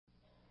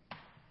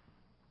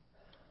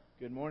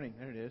Good morning.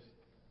 There it is.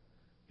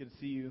 Good to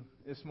see you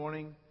this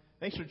morning.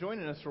 Thanks for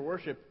joining us for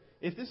worship.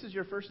 If this is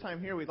your first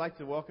time here, we'd like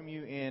to welcome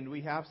you, and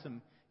we have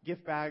some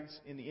gift bags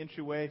in the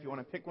entryway. If you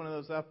want to pick one of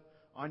those up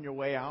on your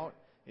way out,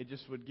 it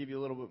just would give you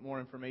a little bit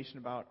more information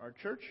about our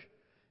church.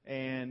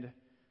 And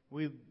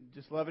we'd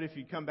just love it if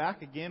you'd come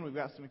back again. We've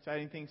got some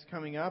exciting things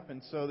coming up,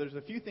 and so there's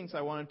a few things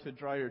I wanted to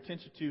draw your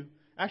attention to.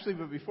 Actually,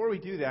 but before we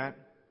do that,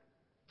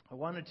 I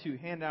wanted to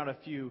hand out a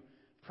few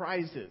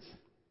prizes.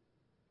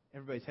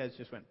 Everybody's heads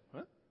just went,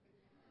 what?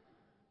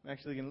 I'm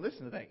actually going to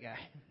listen to that guy.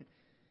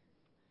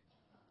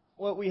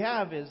 What we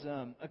have is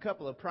a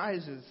couple of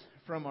prizes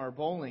from our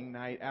bowling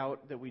night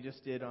out that we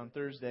just did on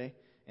Thursday.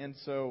 And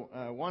so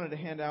I wanted to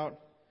hand out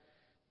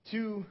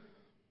two.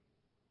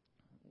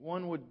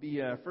 One would be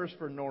first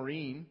for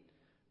Noreen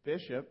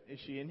Bishop.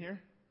 Is she in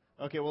here?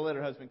 Okay, we'll let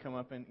her husband come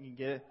up and you can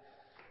get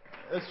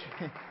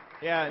it.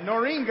 Yeah,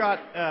 Noreen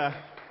got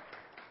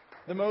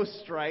the most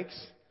strikes,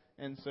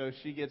 and so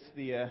she gets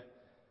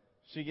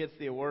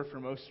the award for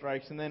most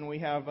strikes. And then we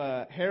have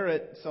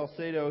Harriet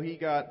Salcedo. He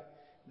got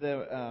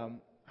the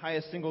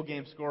highest single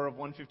game score of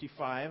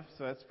 155,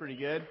 so that's pretty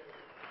good.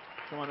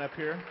 Come on up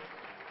here.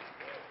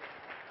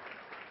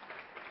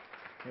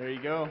 There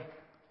you go.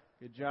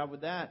 Good job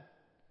with that. Thank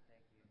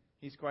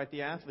you. He's quite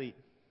the athlete.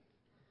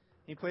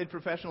 He played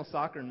professional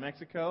soccer in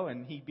Mexico,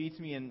 and he beats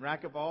me in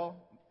racquetball,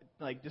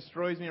 like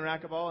destroys me in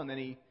racquetball, and then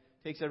he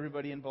takes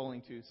everybody in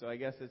bowling too. So I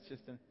guess it's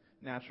just a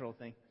natural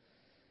thing.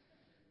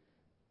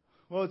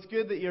 Well, it's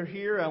good that you're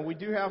here. We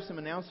do have some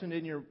announcement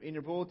in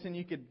your bulletin.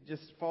 You could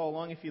just follow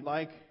along if you'd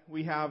like.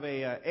 We have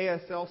a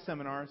ASL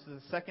seminar. This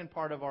is the second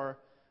part of our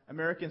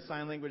American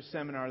Sign Language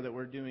seminar that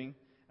we're doing.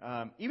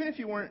 Even if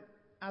you weren't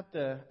at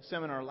the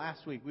seminar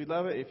last week, we'd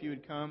love it if you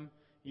would come.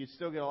 You'd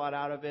still get a lot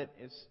out of it.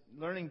 It's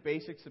learning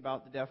basics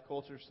about the deaf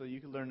culture so you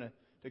can learn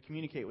to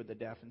communicate with the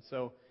deaf. And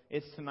so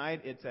it's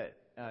tonight. It's at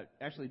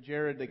actually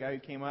Jared, the guy who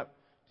came up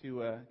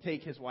to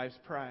take his wife's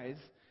prize.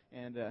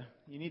 And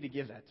you need to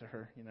give that to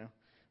her, you know.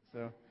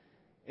 So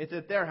it's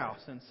at their house.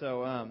 And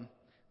so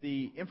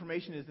the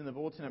information is in the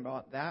bulletin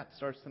about that. It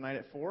starts tonight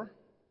at 4.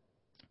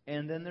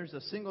 And then there's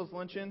a singles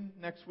luncheon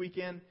next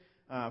weekend.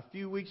 A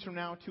few weeks from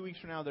now, 2 weeks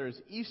from now,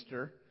 there's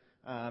Easter.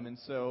 And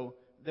so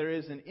there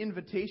is an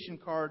invitation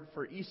card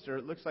for Easter.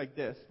 It looks like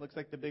this. It looks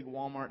like the big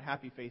Walmart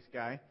happy face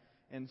guy.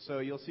 And so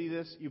you'll see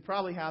this. You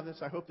probably have this.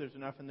 I hope there's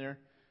enough in there.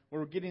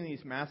 We're getting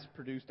these mass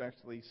produced,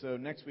 actually. So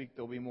next week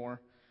there'll be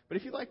more. But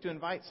if you'd like to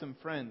invite some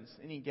friends,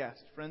 any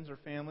guests, friends or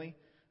family,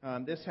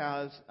 this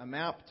has a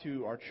map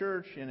to our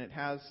church, and it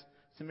has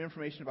some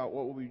information about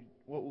what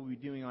we'll be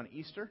doing on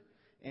Easter.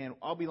 And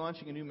I'll be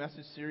launching a new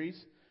message series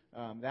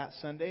that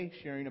Sunday,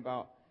 sharing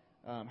about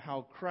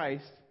how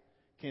Christ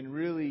can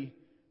really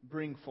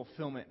bring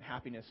fulfillment and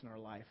happiness in our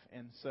life.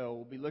 And so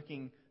we'll be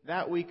looking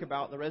that week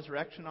about the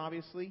resurrection,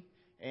 obviously,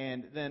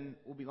 and then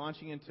we'll be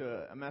launching into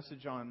a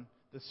message on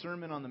the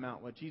Sermon on the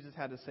Mount, what Jesus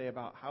had to say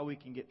about how we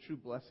can get true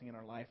blessing in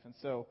our life. And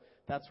so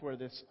that's where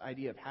this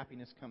idea of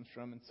happiness comes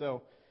from. And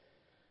so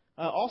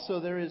also,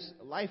 there is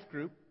Life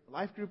Group.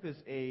 Life Group is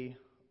a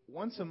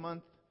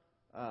once-a-month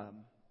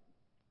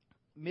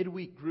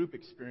midweek group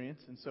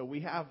experience. And so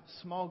we have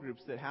small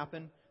groups that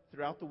happen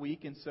throughout the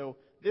week. And so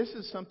this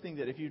is something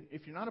that if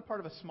you're not a part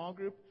of a small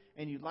group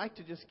and you'd like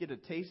to just get a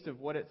taste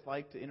of what it's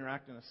like to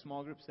interact in a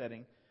small group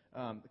setting,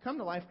 come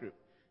to Life Group.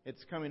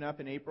 It's coming up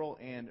in April.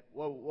 And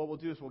what we'll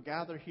do is we'll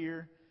gather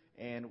here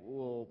and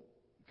we'll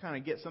kind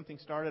of get something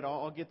started.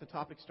 I'll get the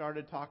topic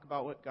started, talk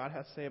about what God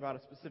has to say about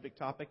a specific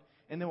topic,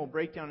 and then we'll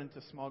break down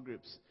into small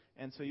groups.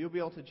 And so you'll be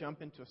able to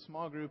jump into a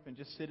small group and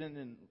just sit in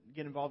and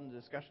get involved in the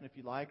discussion if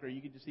you like, or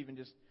you could just even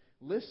just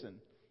listen.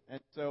 And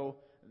so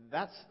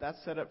that's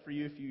set up for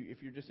you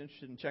if you're just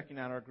interested in checking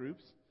out our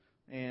groups.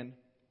 And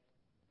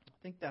I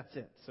think that's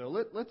it. So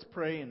let's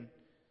pray and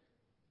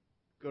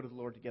go to the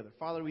Lord together.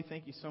 Father, we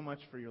thank you so much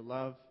for your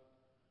love.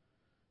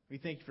 We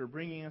thank you for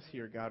bringing us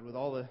here, God, with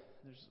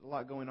there's a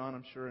lot going on,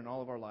 I'm sure, in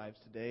all of our lives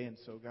today. And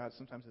so, God,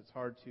 sometimes it's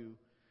hard to,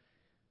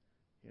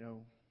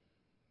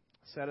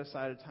 set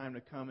aside a time to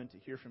come and to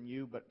hear from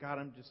you. But, God,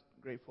 I'm just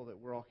grateful that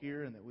we're all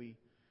here and that we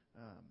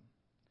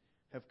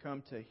have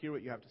come to hear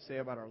what you have to say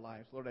about our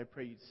lives. Lord, I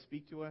pray you'd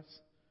speak to us.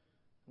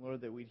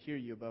 Lord, that we'd hear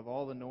you above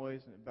all the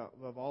noise and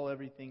above all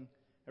everything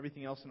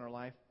else in our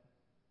life.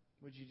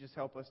 Would you just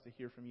help us to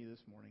hear from you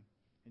this morning?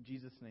 In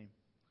Jesus' name,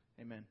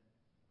 amen.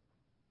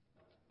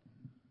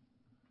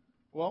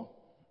 Well,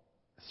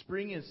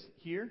 spring is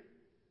here,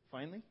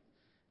 finally,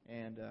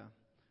 and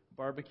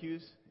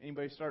barbecues.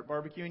 Anybody start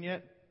barbecuing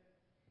yet?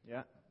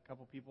 Yeah, a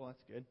couple people,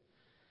 that's good.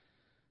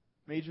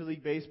 Major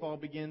League Baseball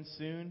begins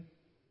soon,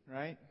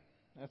 right?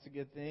 That's a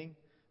good thing.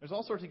 There's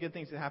all sorts of good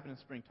things that happen in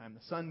springtime.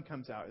 The sun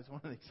comes out is one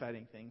of the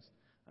exciting things.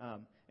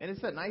 And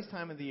it's that nice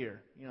time of the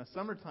year.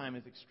 Summertime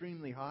is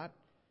extremely hot,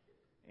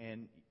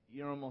 and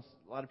a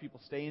lot of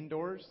people stay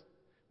indoors.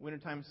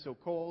 Wintertime is so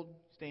cold,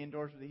 stay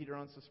indoors with the heater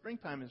on. So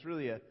springtime is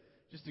really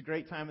just a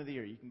great time of the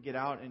year. You can get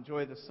out and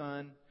enjoy the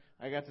sun.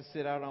 I got to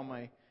sit out on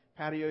my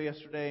patio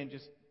yesterday and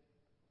just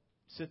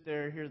sit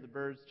there, hear the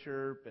birds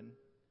chirp, and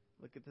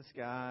look at the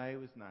sky. It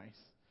was nice.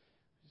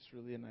 just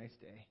really a nice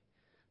day.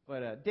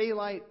 But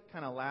daylight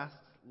kind of lasts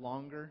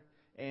longer.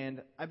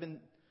 And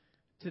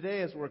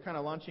today as we're kind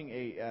of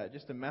launching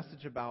just a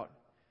message about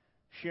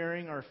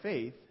sharing our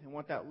faith and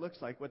what that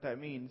looks like, what that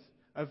means,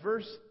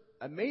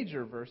 a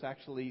major verse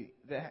actually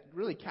that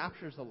really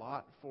captures a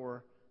lot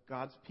for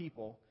God's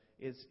people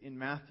is in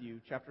Matthew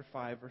chapter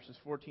 5, verses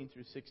 14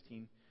 through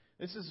 16.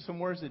 This is some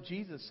words that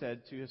Jesus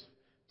said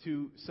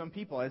to some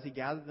people as he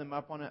gathered them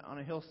up on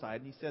a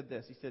hillside. And he said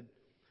this. He said,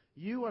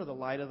 "You are the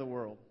light of the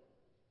world.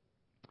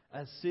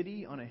 A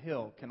city on a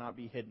hill cannot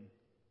be hidden.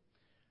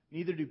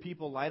 Neither do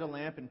people light a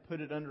lamp and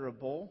put it under a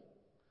bowl.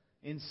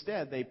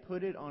 Instead, they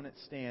put it on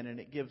its stand, and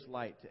it gives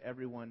light to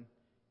everyone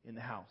in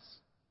the house."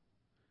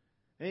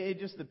 And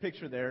just the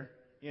picture there,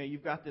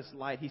 you've got this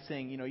light. He's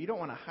saying, you don't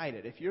want to hide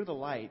it. If you're the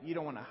light, you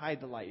don't want to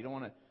hide the light. You don't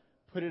want to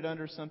put it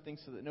under something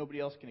so that nobody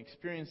else can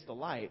experience the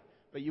light,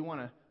 but you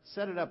want to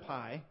set it up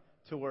high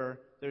to where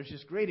there's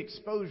just great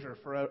exposure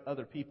for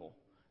other people.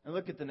 And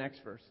look at the next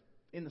verse.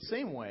 In the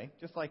same way,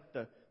 just like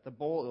the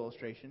bowl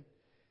illustration,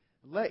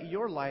 let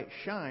your light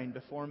shine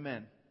before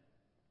men,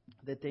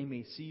 that they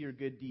may see your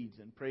good deeds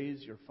and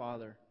praise your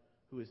Father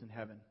who is in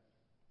heaven.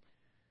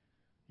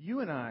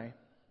 You and I,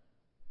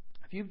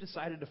 if you've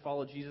decided to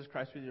follow Jesus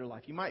Christ with your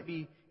life, you might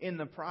be in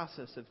the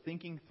process of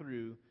thinking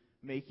through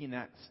making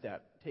that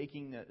step,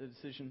 taking the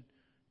decision,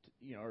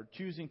 or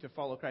choosing to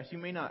follow Christ. You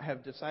may not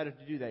have decided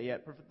to do that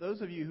yet, but for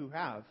those of you who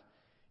have,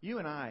 you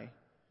and I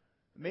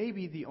may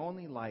be the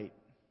only light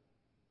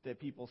that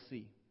people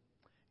see.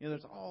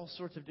 There's all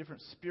sorts of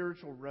different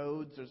spiritual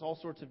roads. There's all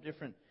sorts of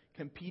different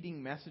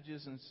competing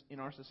messages in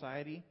our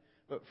society.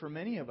 But for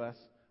many of us,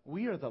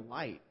 we are the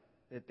light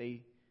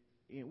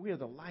we are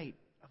the light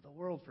of the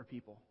world for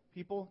people.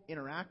 People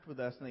interact with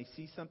us and they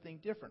see something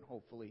different,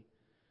 hopefully.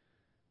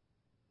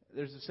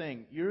 There's a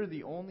saying, you're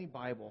the only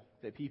Bible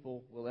that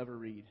people will ever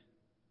read.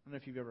 I don't know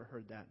if you've ever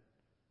heard that.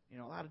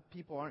 A lot of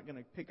people aren't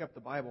going to pick up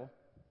the Bible.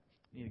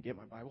 I need to get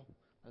my Bible,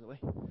 by the way.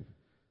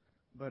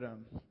 But,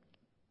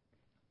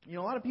 a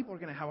lot of people are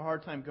going to have a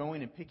hard time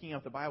going and picking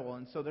up the Bible.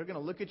 And so they're going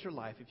to look at your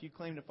life, if you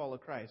claim to follow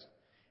Christ,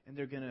 and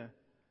they're going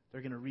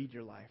to read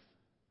your life.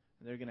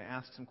 And they're going to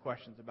ask some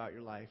questions about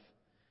your life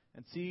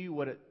and see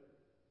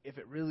if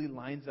it really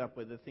lines up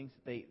with the things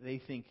that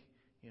they think,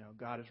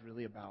 God is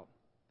really about.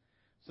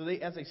 So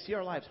as they see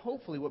our lives,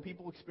 hopefully what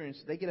people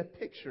experience, they get a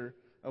picture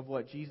of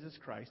what Jesus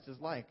Christ is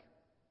like.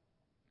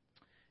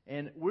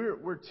 And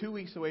we're 2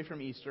 weeks away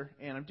from Easter,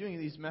 and I'm doing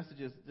these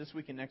messages this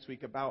week and next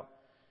week about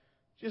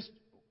just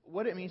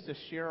what it means to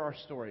share our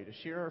story, to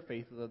share our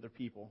faith with other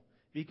people.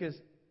 Because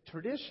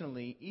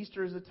traditionally,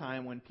 Easter is a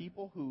time when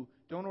people who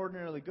don't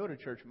ordinarily go to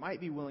church might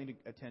be willing to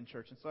attend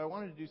church. And so I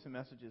wanted to do some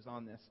messages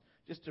on this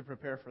just to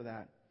prepare for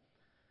that.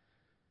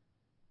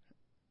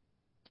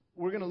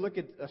 We're going to look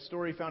at a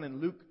story found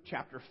in Luke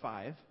chapter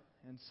 5.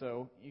 And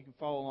so you can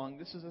follow along.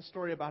 This is a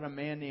story about a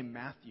man named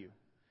Matthew.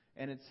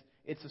 And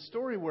it's a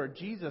story where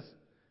Jesus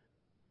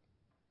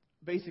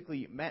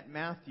basically met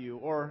Matthew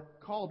or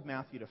called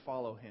Matthew to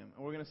follow him.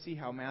 And we're going to see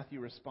how Matthew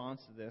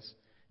responds to this.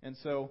 And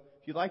so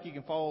if you'd like, you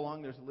can follow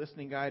along. There's a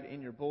listening guide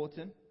in your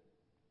bulletin.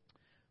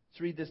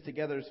 Let's read this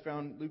together. It's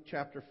found Luke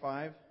chapter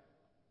 5,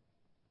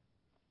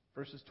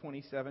 verses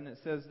 27. It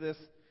says this.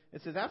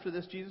 It says, after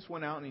this, Jesus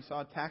went out and he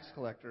saw a tax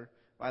collector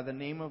by the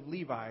name of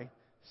Levi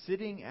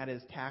sitting at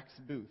his tax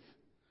booth.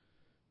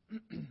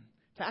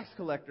 Tax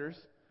collectors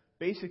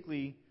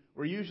basically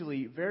were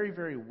usually very,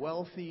 very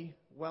wealthy,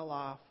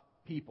 well-off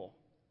people.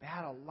 They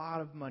had a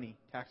lot of money,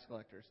 tax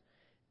collectors.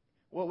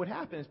 What would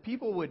happen is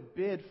people would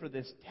bid for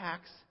this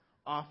tax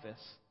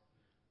office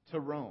to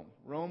Rome.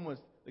 Rome was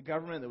the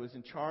government that was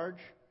in charge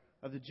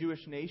of the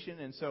Jewish nation,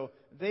 and so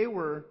they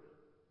would,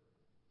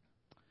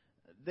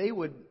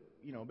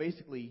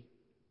 basically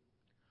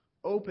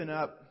open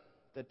up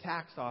the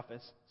tax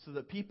office so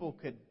that people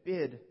could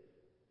bid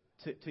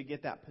to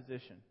get that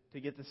position, to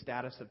get the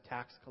status of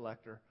tax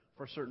collector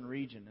for a certain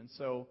region. And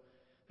so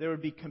there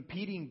would be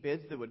competing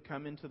bids that would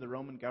come into the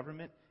Roman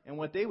government. And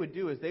what they would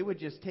do is they would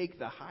just take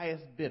the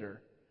highest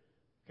bidder,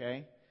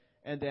 okay?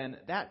 And then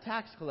that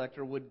tax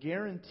collector would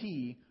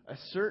guarantee a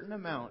certain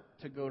amount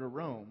to go to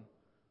Rome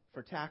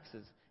for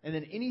taxes. And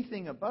then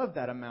anything above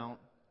that amount,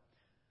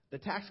 the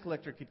tax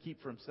collector could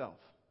keep for himself.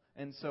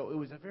 And so it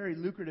was a very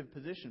lucrative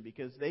position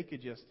because they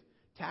could just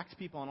tax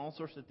people on all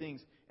sorts of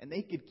things, and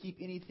they could keep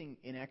anything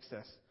in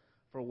excess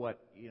for what,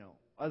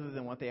 other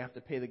than what they have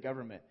to pay the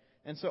government.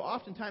 And so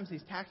oftentimes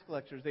these tax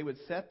collectors, they would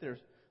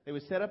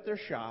set up their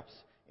shops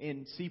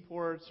in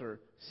seaports or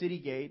city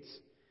gates,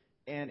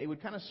 and it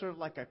would kind of serve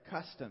like a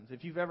customs.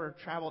 If you've ever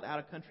traveled out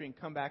of country and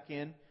come back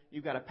in,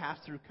 you've got to pass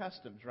through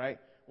customs, right?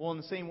 Well, in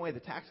the same way, the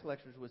tax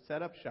collectors would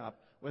set up shop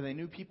where they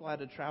knew people had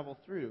to travel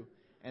through,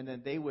 and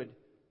then they would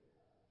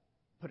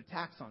put a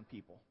tax on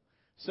people.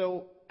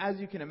 So, as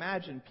you can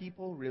imagine,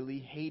 people really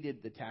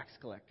hated the tax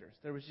collectors.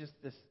 There was just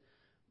this,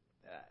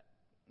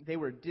 they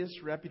were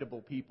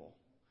disreputable people.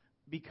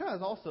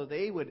 Because also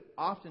they would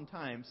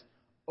oftentimes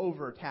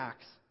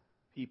overtax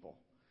people.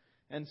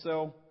 And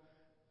so,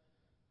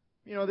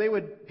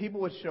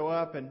 People would show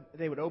up and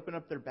they would open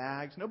up their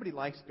bags. Nobody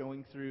likes it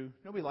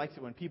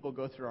when people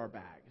go through our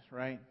bags,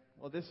 right?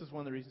 Well, this is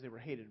one of the reasons they were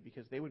hated,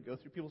 because they would go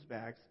through people's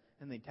bags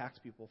and they'd tax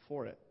people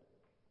for it.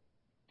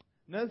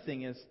 Another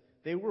thing is,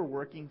 they were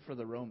working for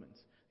the Romans.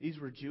 These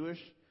were Jewish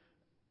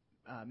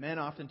men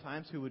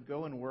oftentimes who would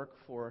go and work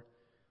for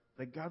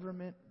the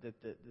government that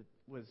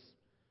was,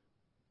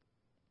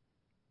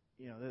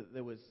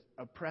 that was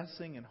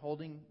oppressing and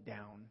holding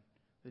down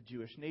the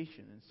Jewish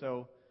nation. And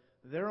so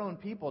their own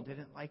people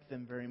didn't like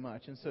them very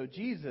much. And so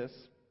Jesus,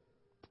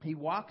 he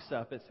walks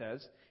up, it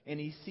says, and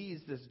he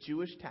sees this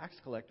Jewish tax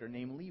collector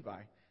named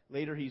Levi.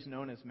 Later he's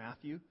known as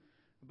Matthew.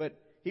 But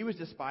he was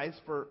despised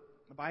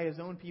by his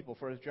own people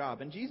for his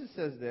job. And Jesus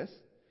says this.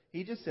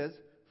 He just says,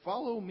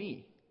 "Follow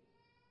me."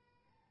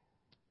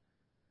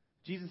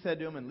 Jesus said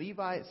to him, and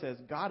Levi, it says,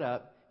 got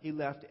up, he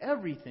left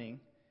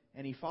everything,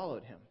 and he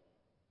followed him.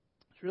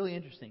 It's really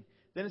interesting.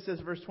 Then it says,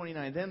 verse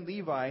 29, then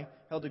Levi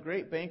held a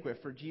great banquet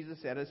for Jesus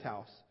at his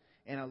house,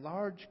 and a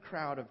large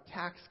crowd of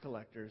tax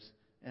collectors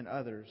and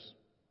others,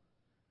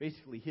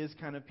 basically his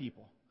kind of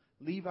people,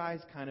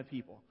 Levi's kind of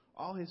people,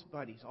 all his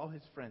buddies, all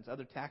his friends,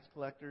 other tax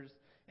collectors,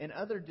 and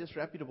other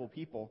disreputable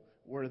people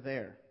were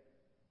there,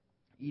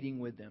 eating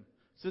with them.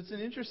 So it's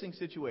an interesting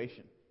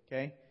situation,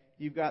 okay?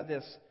 You've got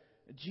this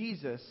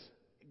Jesus,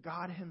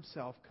 God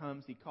himself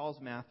comes, he calls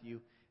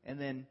Matthew,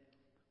 and then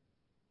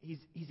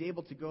he's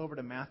able to go over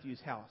to Matthew's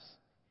house.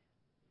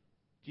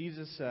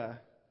 Jesus,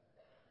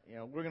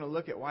 we're going to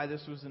look at why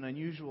this was an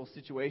unusual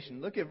situation.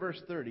 Look at verse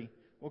 30.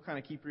 We'll kind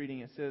of keep reading.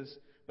 It says,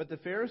 but the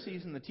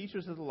Pharisees and the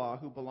teachers of the law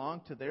who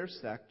belonged to their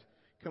sect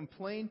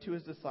complained to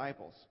his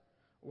disciples,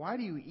 why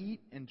do you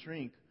eat and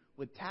drink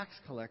with tax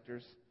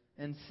collectors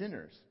and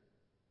sinners?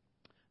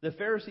 The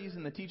Pharisees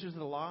and the teachers of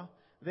the law,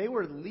 they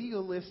were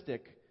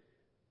legalistic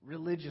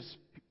religious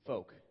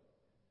folk.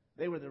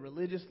 They were the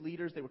religious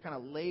leaders. They were kind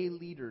of lay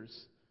leaders.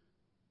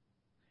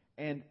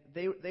 And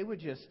they would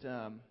just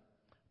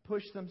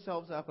push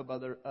themselves up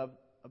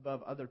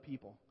above other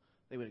people.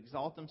 They would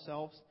exalt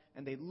themselves,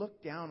 and they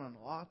looked down on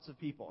lots of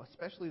people,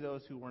 especially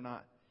those who were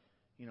not,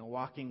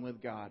 walking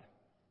with God.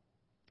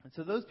 And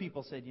so those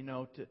people said,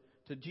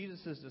 to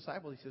Jesus'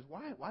 disciples, he says,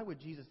 why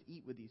would Jesus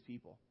eat with these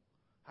people?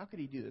 How could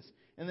he do this?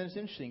 And then it's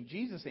interesting.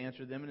 Jesus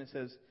answered them, and it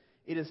says,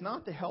 it is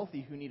not the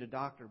healthy who need a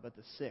doctor, but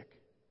the sick.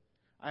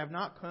 I have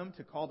not come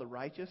to call the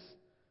righteous,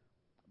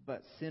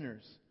 but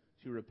sinners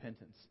to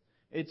repentance.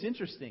 It's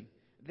interesting.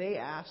 They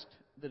asked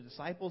the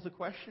disciples a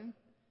question,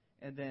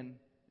 and then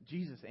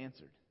Jesus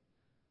answered.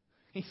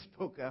 He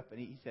spoke up, and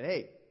he said,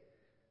 hey,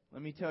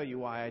 let me tell you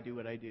why I do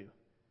what I do.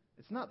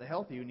 It's not the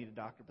healthy who need a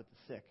doctor, but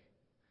the sick.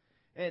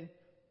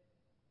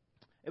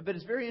 But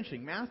it's very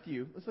interesting.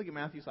 Matthew, let's look at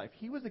Matthew's life.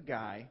 He was a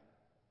guy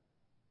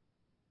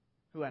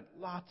who had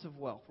lots of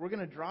wealth. We're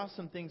going to draw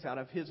some things out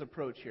of his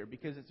approach here,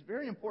 because it's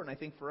very important, I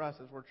think, for us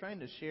as we're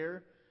trying to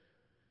share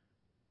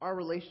our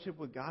relationship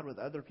with God with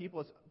other people.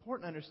 It's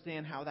important to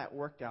understand how that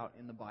worked out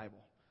in the Bible.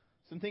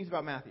 Some things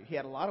about Matthew. He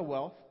had a lot of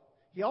wealth.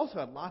 He also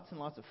had lots and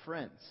lots of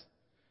friends.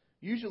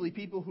 Usually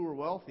people who are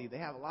wealthy, they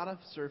have a lot of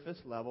surface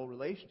level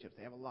relationships.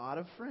 They have a lot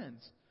of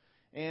friends.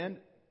 And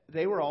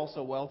they were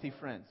also wealthy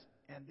friends.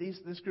 And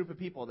this group of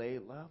people, they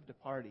love to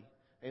party.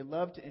 They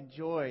love to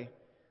enjoy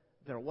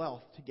their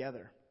wealth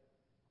together.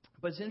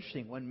 But it's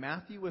interesting. When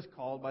Matthew was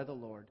called by the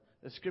Lord,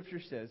 the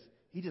Scripture says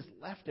he just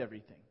left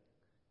everything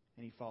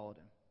and he followed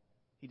him.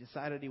 He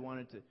decided he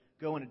wanted to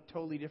go in a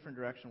totally different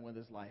direction with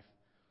his life.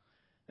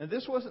 Now,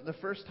 this wasn't the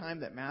first time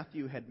that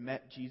Matthew had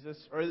met Jesus,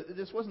 or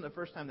this wasn't the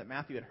first time that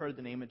Matthew had heard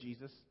the name of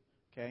Jesus.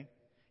 Okay,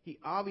 he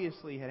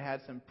obviously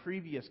had some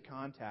previous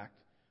contact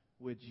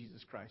with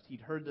Jesus Christ.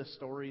 He'd heard the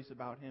stories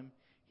about him.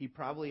 He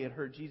probably had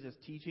heard Jesus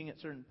teaching at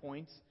certain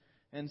points.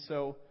 And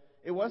so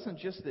it wasn't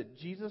just that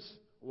Jesus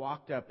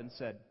walked up and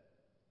said,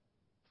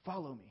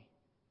 follow me.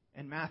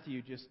 And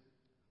Matthew just,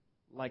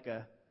 like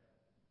a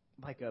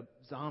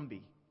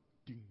zombie,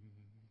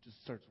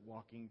 just starts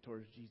walking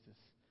towards Jesus.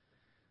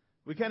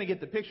 We kind of get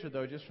the picture,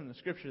 though, just from the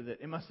Scripture,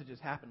 that it must have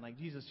just happened. Like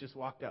Jesus just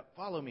walked up,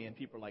 follow me, and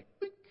people are like,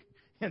 bink,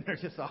 and they're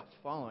just off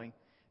following.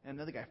 And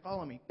another guy,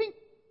 follow me, bink.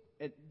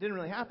 It didn't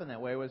really happen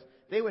that way.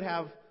 They would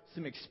have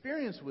some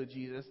experience with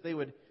Jesus. They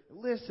would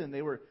listen.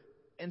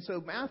 And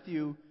so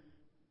Matthew,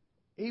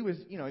 he was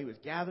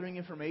gathering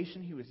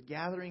information. He was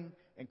gathering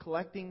and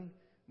collecting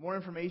more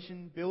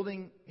information,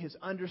 building his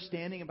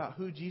understanding about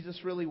who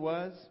Jesus really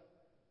was.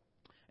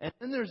 And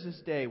then there's this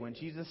day when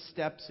Jesus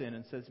steps in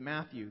and says,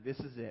 Matthew, this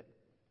is it.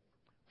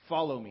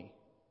 Follow me.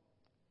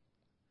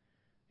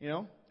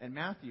 And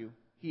Matthew,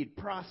 he had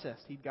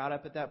processed. He'd got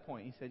up at that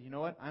point. He said, you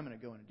know what? I'm going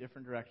to go in a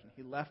different direction.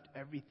 He left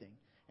everything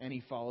and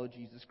he followed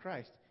Jesus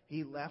Christ.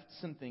 He left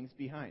some things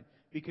behind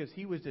because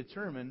he was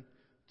determined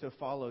to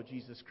follow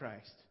Jesus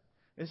Christ.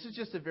 This is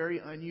just a very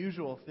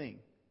unusual thing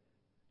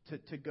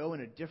to go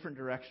in a different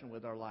direction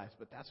with our lives.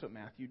 But that's what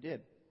Matthew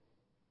did.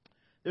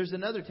 There's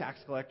another tax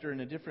collector in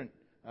a different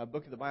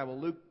book of the Bible.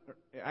 Luke,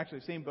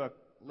 actually same book,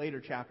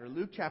 later chapter.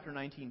 Luke chapter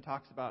 19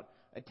 talks about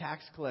a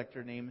tax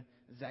collector named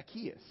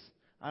Zacchaeus.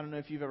 I don't know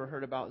if you've ever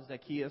heard about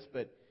Zacchaeus,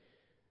 but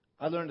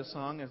I learned a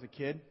song as a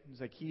kid.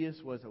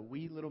 Zacchaeus was a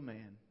wee little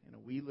man, and a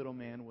wee little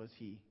man was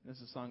he. This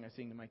is a song I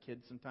sing to my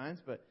kids sometimes,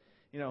 but,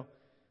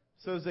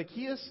 so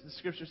Zacchaeus, the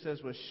scripture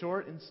says, was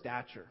short in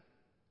stature.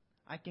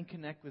 I can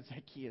connect with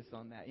Zacchaeus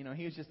on that.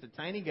 He was just a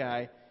tiny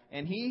guy,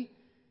 and he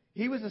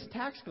was a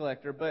tax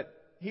collector, but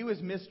he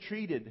was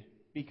mistreated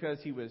because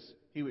he was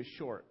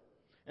short.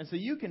 And so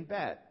you can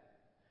bet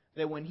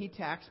that when he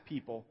taxed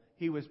people,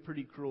 he was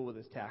pretty cruel with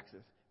his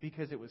taxes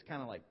because it was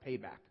kind of like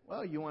payback.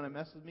 Well, you want to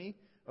mess with me?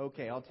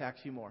 Okay, I'll tax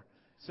you more.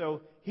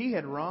 So he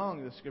had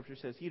wronged, the scripture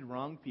says, he had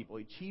wronged people.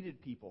 He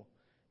cheated people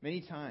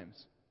many times.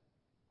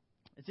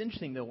 It's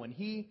interesting, though, when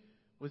he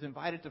was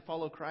invited to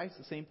follow Christ,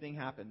 the same thing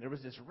happened. There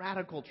was this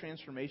radical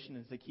transformation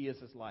in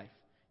Zacchaeus' life.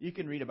 You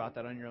can read about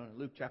that on your own in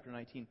Luke chapter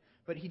 19.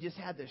 But he just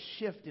had this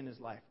shift in his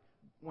life,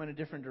 went a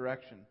different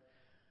direction.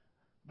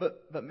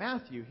 But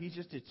Matthew, he's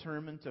just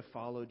determined to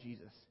follow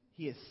Jesus.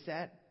 He is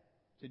set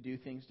to do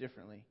things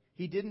differently.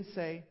 He didn't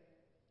say,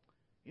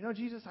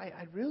 Jesus,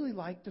 I'd really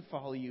like to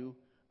follow you,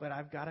 but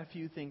I've got a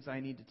few things I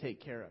need to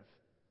take care of.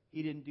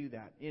 He didn't do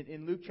that.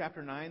 In Luke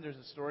chapter 9, there's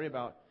a story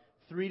about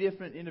 3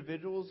 different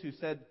individuals who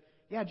said,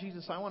 yeah,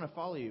 Jesus, I want to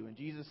follow you. And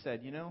Jesus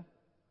said, he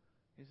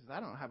says, I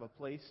don't have a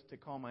place to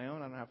call my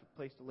own. I don't have a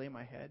place to lay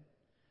my head.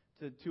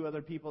 To 2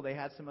 other people, they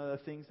had some other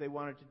things they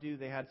wanted to do.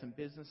 They had some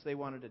business they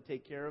wanted to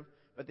take care of.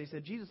 But they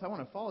said, Jesus, I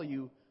want to follow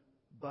you,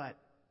 but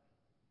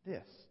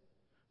this.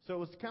 So it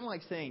was kind of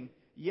like saying,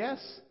 yes,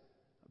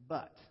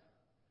 but.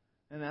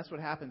 And that's what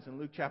happens in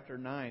Luke chapter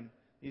 9.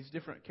 These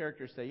different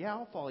characters say, yeah,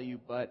 I'll follow you,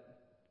 but.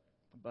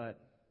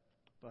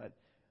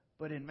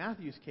 But in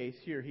Matthew's case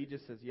here, he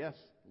just says, yes,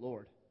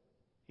 Lord.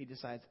 He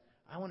decides,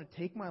 I want to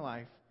take my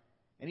life,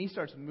 and he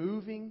starts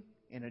moving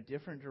in a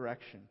different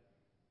direction.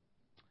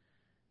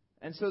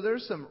 And so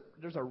there's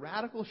a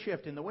radical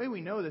shift. And the way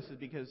we know this is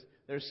because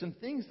there's some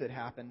things that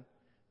happen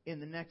in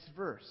the next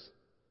verse.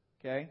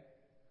 Okay?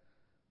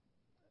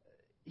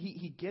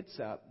 He gets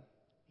up.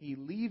 He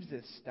leaves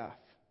his stuff.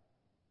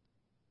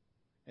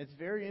 It's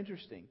very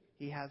interesting.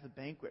 He has a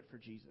banquet for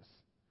Jesus.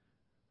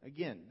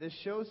 Again, this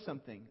shows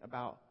something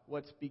about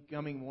what's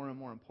becoming more and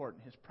more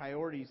important. His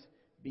priorities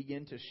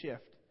begin to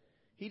shift.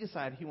 He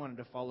decided he wanted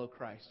to follow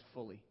Christ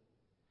fully.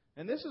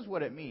 And this is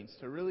what it means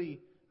to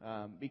really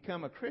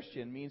become a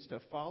Christian, means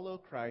to follow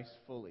Christ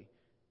fully.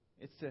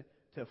 It's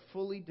to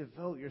fully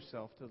devote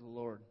yourself to the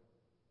Lord.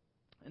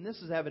 And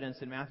this is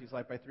evidenced in Matthew's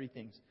life by 3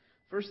 things.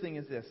 First thing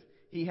is this.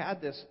 He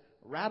had this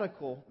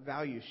radical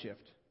value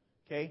shift.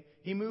 Okay?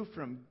 He moved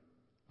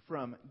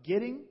from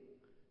getting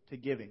to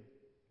giving.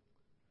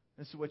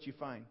 This is what you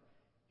find.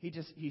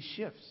 He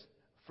shifts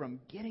from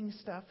getting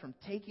stuff, from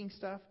taking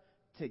stuff,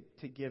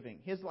 to giving.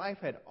 His life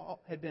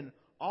had been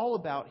all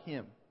about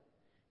him,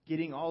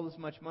 getting all as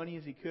much money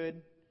as he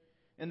could.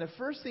 And the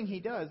first thing he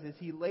does is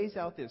he lays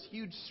out this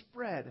huge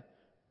spread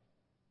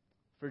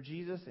for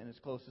Jesus and his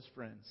closest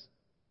friends.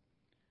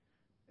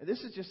 And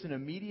this is just an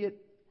immediate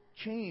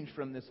change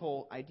from this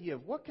whole idea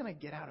of what can I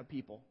get out of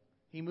people.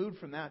 He moved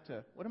from that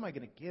to what am I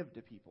going to give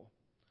to people?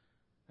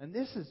 And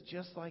this is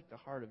just like the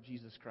heart of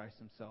Jesus Christ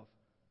himself.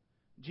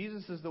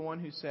 Jesus is the one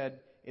who said,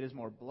 it is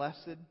more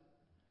blessed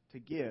to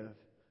give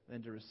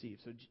than to receive.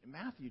 So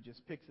Matthew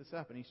just picks this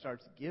up and he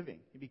starts giving.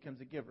 He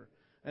becomes a giver.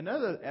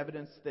 Another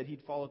evidence that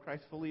he'd follow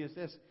Christ fully is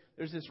this.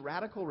 There's this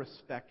radical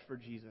respect for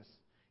Jesus.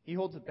 He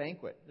holds a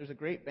banquet. There's a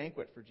great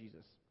banquet for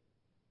Jesus.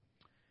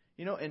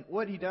 And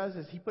what he does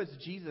is he puts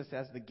Jesus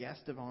as the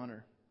guest of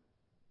honor.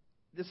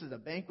 This is a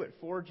banquet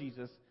for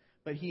Jesus,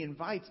 but he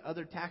invites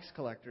other tax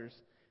collectors.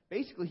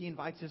 Basically, he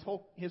invites his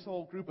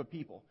whole group of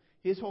people,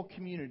 his whole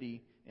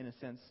community, in a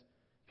sense.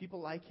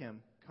 People like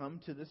him come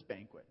to this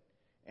banquet.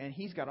 And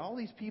he's got all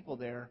these people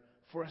there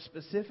for a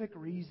specific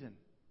reason.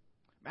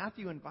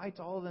 Matthew invites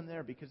all of them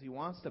there because he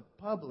wants to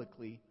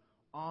publicly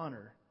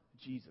honor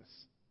Jesus.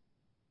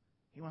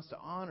 He wants to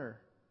honor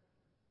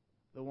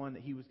the one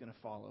that he was going to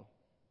follow.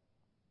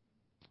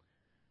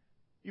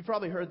 You've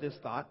probably heard this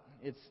thought.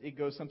 It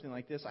goes something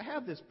like this. I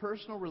have this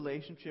personal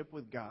relationship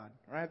with God,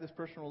 or I have this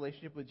personal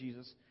relationship with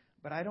Jesus,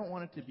 but I don't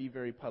want it to be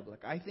very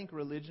public. I think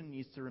religion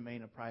needs to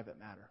remain a private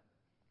matter.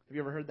 Have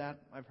you ever heard that?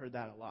 I've heard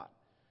that a lot.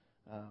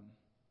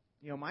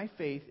 My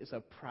faith is a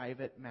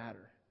private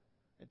matter.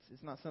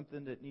 It's not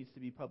something that needs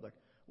to be public.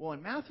 Well,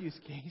 in Matthew's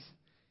case,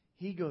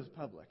 he goes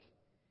public.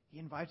 He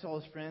invites all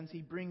his friends.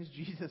 He brings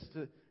Jesus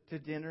to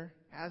dinner,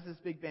 has this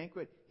big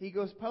banquet. He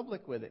goes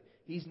public with it.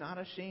 He's not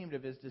ashamed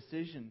of his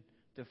decision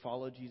to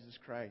follow Jesus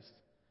Christ.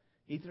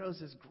 He throws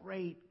this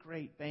great,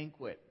 great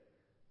banquet.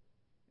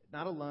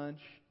 Not a lunch.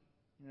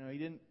 He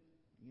didn't,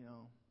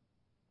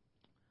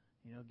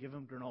 give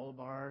him granola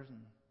bars and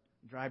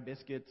dry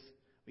biscuits.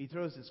 But he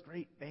throws this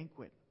great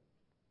banquet.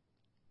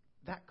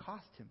 That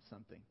cost him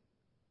something.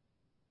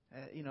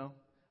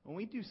 When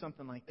we do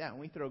something like that,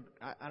 when we throw,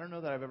 I don't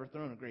know that I've ever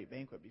thrown a great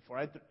banquet before.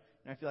 I feel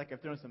like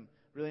I've thrown some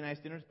really nice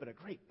dinners, but a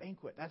great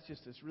banquet, that's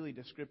just this really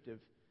descriptive,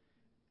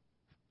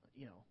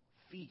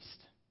 feast.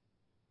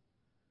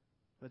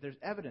 But there's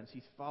evidence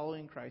he's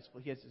following Christ.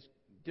 He has this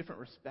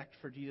different respect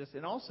for Jesus.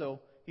 And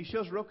also, he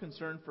shows real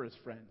concern for his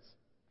friends.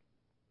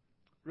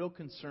 real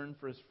concern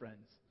for his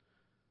friends.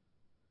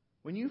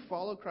 When you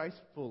follow Christ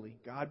fully,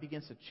 God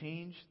begins to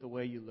change the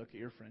way you look at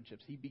your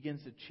friendships. He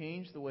begins to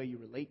change the way you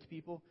relate to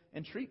people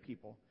and treat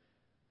people.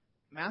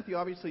 Matthew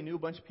obviously knew a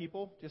bunch of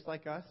people just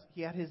like us.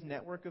 He had his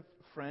network of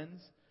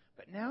friends.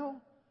 But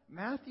now,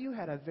 Matthew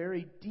had a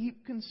very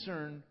deep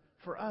concern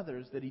for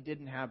others that he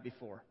didn't have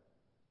before.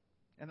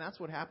 And that's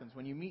what happens.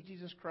 When you meet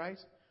Jesus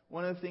Christ,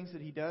 one of the things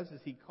that he does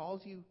is he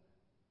calls you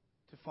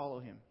to follow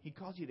him. He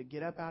calls you to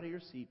get up out of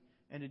your seat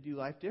and to do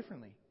life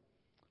differently.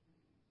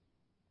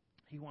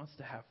 He wants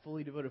to have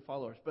fully devoted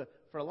followers. But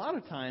for a lot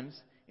of times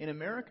in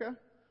America,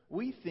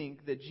 we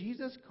think that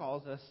Jesus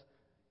calls us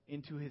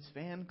into his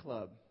fan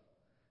club.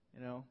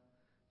 You know,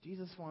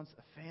 Jesus wants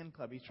a fan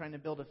club. He's trying to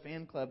build a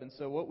fan club. And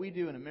so what we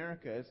do in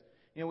America is,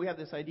 we have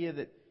this idea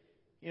that,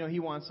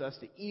 he wants us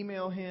to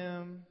email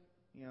him,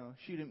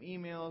 shoot him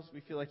emails.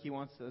 We feel like he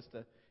wants us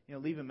to,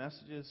 leave him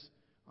messages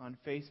on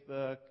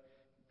Facebook,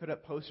 put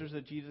up posters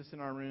of Jesus in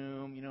our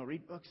room,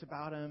 read books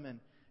about him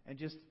and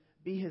just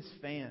be his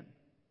fan.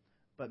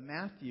 But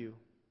Matthew,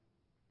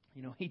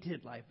 he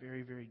did life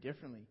very, very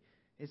differently.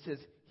 It says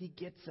he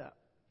gets up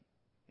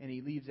and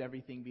he leaves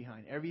everything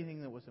behind,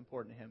 everything that was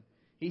important to him.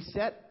 He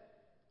set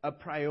a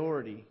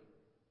priority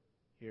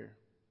here.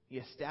 He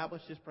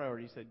established his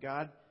priority. He said,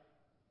 God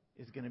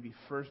is going to be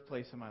first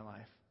place in my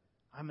life.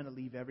 I'm going to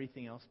leave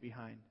everything else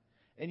behind.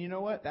 And you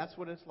know what? That's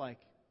what it's like.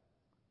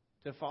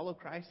 To follow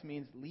Christ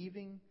means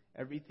leaving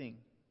everything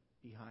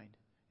behind.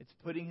 It's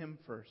putting him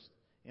first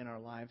in our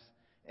lives.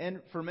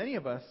 And for many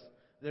of us,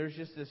 there's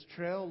just this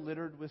trail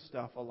littered with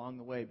stuff along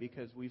the way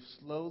because we've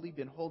slowly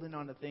been holding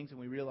on to things and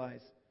we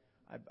realize,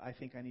 I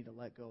think I need to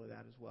let go of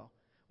that as well.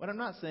 What I'm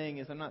not saying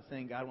is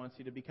God wants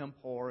you to become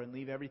poor and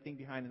leave everything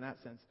behind in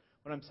that sense.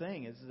 What I'm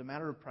saying is it's a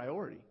matter of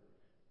priority.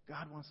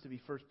 God wants to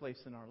be first place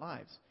in our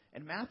lives.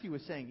 And Matthew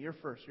was saying, you're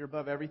first. You're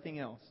above everything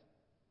else.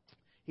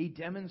 He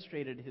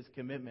demonstrated his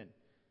commitment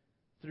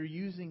through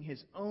using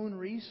his own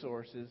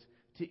resources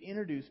to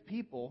introduce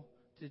people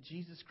to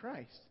Jesus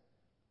Christ.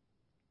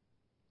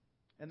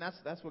 And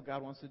that's what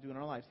God wants to do in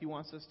our lives. He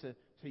wants us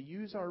to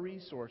use our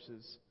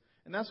resources.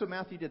 And that's what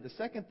Matthew did. The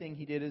second thing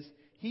he did is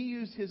he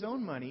used his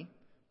own money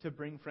to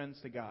bring friends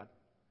to God.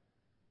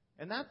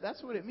 And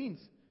that's what it means.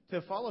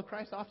 To follow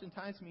Christ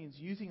oftentimes means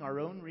using our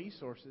own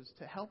resources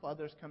to help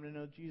others come to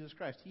know Jesus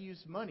Christ. He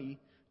used money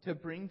to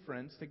bring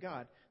friends to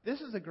God.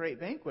 This is a great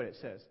banquet, it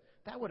says.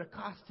 That would have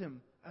cost him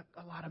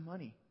a lot of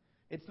money.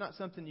 It's not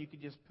something you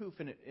could just poof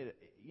and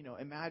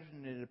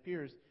imagine and it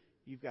appears.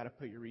 You've got to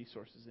put your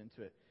resources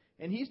into it.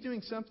 And he's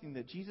doing something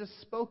that Jesus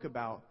spoke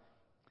about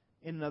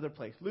in another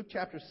place. Luke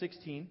chapter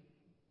 16.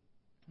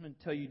 I'm going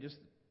to tell you just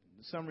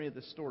the summary of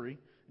the story.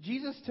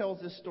 Jesus tells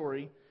this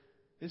story.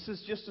 This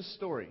is just a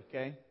story,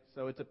 okay?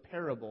 So it's a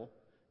parable.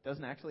 It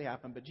doesn't actually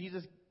happen. But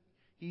Jesus,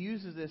 he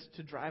uses this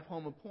to drive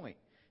home a point.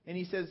 And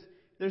he says,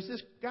 there's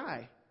this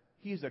guy.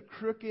 He's a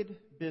crooked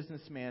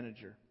business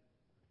manager.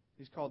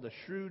 He's called a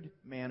shrewd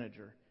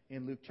manager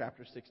in Luke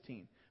chapter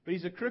 16. But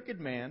he's a crooked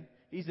man.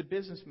 He's a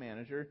business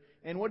manager.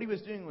 And what he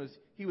was doing was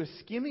he was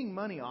skimming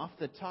money off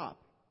the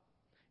top.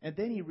 And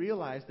then he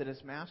realized that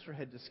his master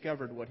had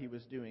discovered what he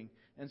was doing.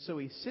 And so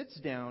he sits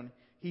down.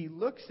 He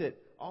looks at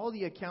all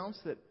the accounts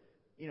that,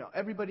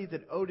 everybody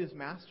that owed his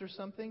master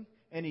something.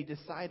 And he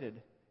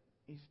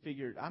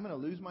figured, I'm going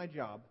to lose my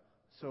job.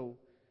 So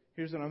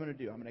here's what I'm going to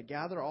do. I'm going to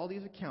gather all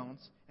these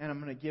accounts and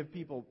I'm going to give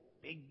people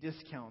big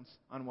discounts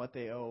on what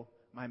they owe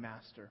my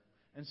master.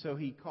 And so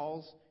he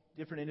calls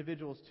different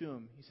individuals to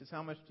him. He says,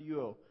 how much do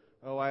you owe?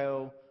 Oh, I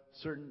owe a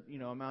certain,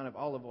 amount of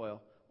olive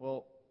oil.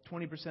 Well,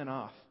 20%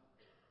 off.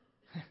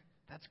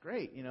 That's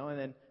great, And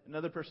then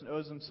another person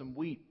owes him some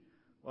wheat.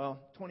 Well,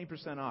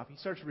 20% off. He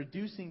starts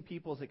reducing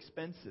people's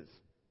expenses.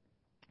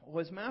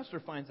 Well, his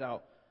master finds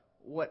out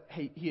what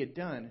he had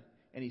done,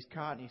 and he's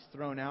caught and he's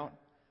thrown out.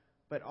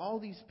 But all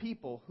these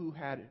people who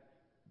had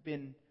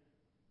been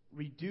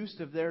reduced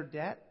of their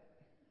debt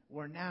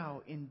were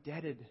now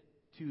indebted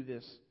to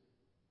this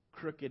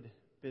crooked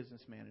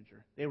business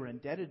manager. They were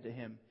indebted to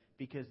him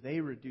because he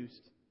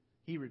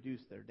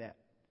reduced their debt.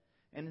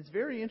 And it's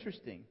very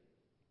interesting.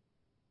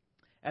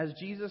 As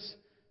Jesus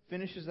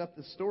finishes up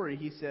the story,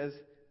 he says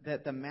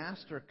that the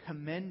master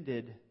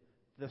commended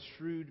the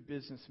shrewd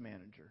business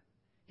manager.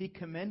 He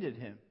commended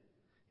him.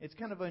 It's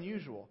kind of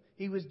unusual.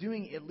 He was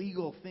doing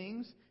illegal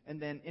things,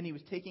 and he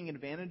was taking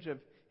advantage of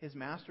his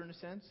master in a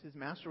sense. His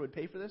master would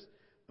pay for this.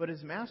 But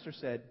his master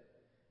said,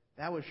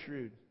 that was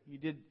shrewd.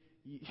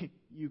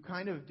 You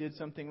kind of did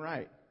something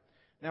right.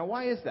 Now,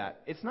 why is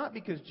that? It's not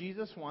because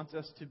Jesus wants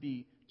us to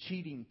be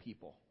cheating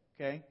people,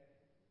 okay?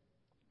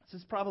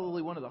 This is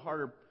probably one of the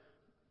harder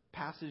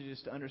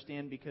passages to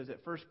understand because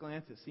at first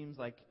glance it seems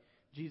like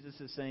Jesus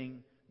is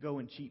saying, go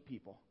and cheat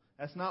people.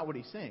 That's not what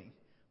he's saying.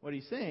 What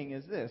he's saying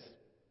is this.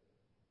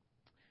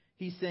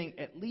 He's saying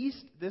at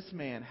least this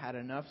man had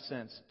enough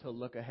sense to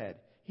look ahead.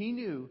 He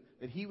knew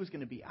that he was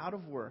going to be out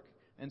of work,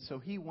 and so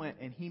he went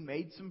and he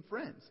made some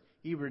friends.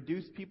 He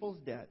reduced people's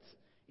debts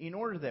in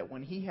order that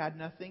when he had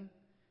nothing,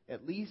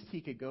 at least he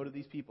could go to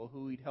these people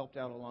who he'd helped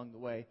out along the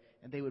way,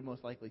 and they would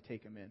most likely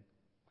take him in.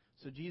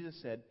 So Jesus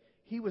said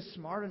he was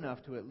smart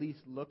enough to at least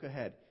look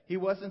ahead. He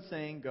wasn't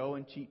saying go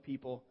and cheat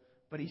people,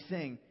 but he's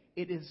saying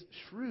it is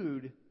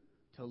shrewd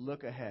to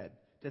look ahead,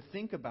 to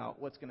think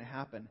about what's going to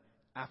happen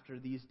after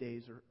these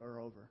days are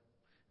over.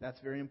 That's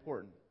very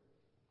important.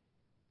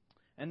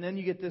 And then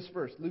you get this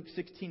verse, Luke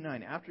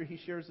 16:9. After he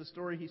shares the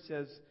story, he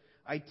says,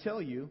 I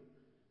tell you,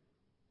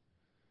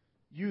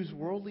 use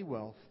worldly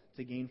wealth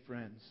to gain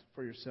friends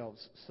for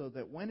yourselves, so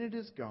that when it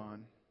is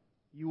gone,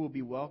 you will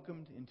be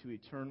welcomed into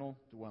eternal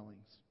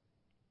dwellings.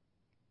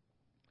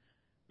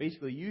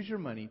 Basically, use your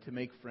money to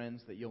make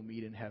friends that you'll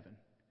meet in heaven,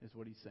 is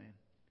what he's saying.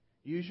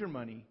 Use your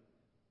money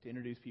to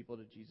introduce people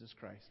to Jesus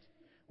Christ.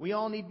 We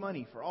all need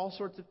money for all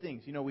sorts of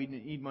things. We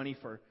need money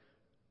for,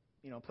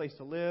 a place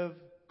to live,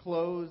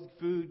 clothes,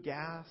 food,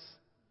 gas,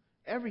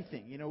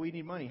 everything. We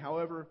need money.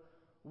 However,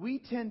 we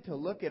tend to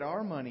look at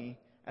our money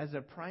as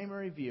a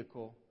primary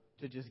vehicle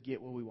to just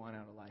get what we want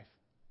out of life.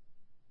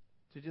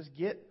 To just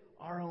get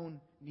our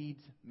own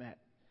needs met.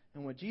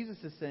 And what Jesus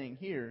is saying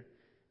here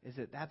is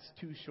that that's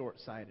too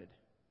short-sighted.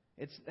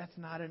 That's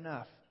not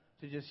enough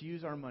to just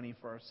use our money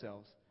for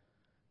ourselves.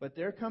 But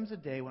there comes a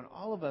day when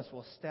all of us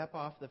will step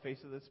off the face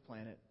of this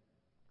planet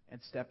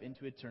and step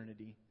into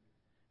eternity.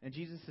 And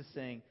Jesus is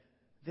saying,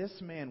 this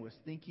man was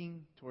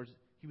thinking towards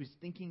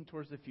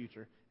the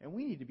future. And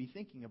we need to be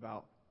thinking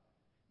about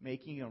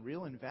making a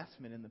real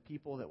investment in the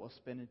people that will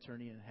spend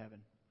eternity in heaven.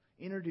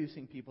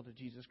 Introducing people to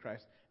Jesus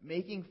Christ.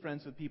 Making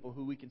friends with people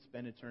who we can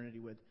spend eternity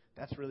with.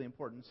 That's really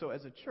important. So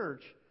as a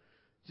church,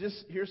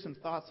 here's some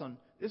thoughts on,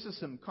 this is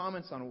some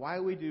comments on why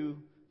we do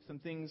some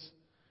things.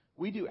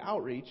 We do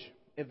outreach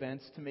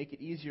events to make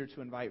it easier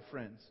to invite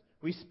friends.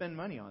 We spend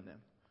money on them.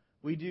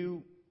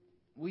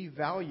 We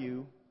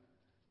value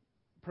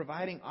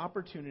providing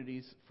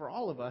opportunities for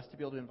all of us to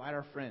be able to invite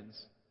our friends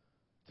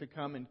to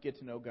come and get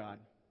to know God.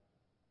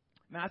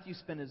 Matthew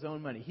spent his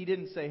own money. He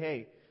didn't say,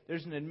 hey,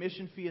 there's an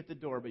admission fee at the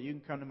door, but you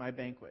can come to my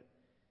banquet.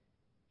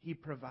 He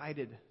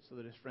provided so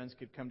that his friends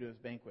could come to his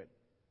banquet.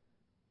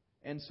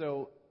 And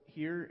so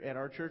here at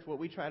our church, what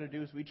we try to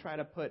do is we try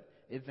to put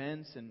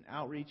events and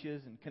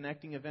outreaches and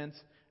connecting events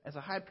as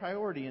a high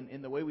priority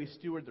in the way we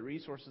steward the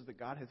resources that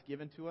God has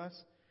given to us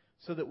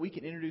so that we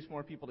can introduce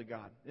more people to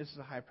God. This is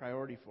a high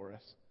priority for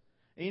us.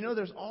 And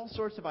there's all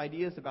sorts of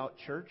ideas about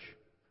church.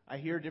 I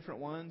hear different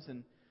ones,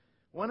 and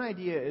one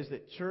idea is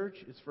that church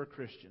is for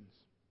Christians.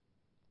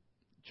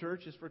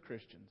 Church is for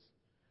Christians.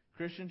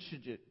 Christians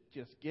should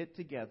just get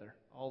together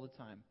all the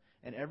time,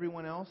 and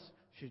everyone else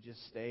should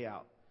just stay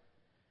out.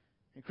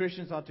 And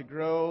Christians ought to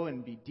grow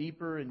and be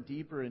deeper and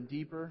deeper and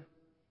deeper.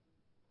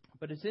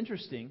 But it's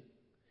interesting,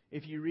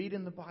 if you read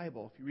in the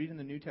Bible, if you read in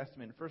the New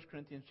Testament, 1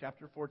 Corinthians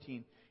chapter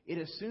 14, it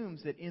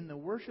assumes that in the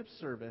worship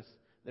service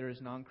there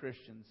is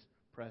non-Christians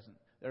present.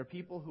 There are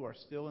people who are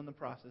still in the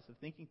process of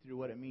thinking through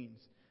what it means.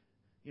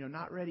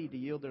 Not ready to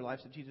yield their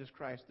lives to Jesus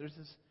Christ.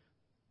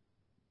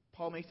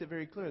 Paul makes it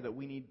very clear that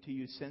we need to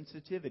use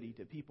sensitivity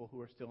to people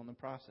who are still in the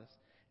process.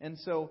 And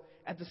so,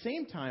 at the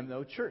same time,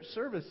 though, church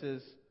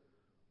services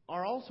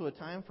are also a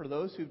time for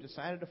those who've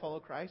decided to follow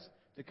Christ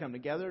to come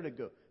together,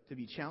 to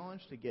be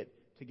challenged, to get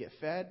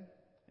fed,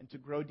 and to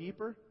grow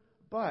deeper.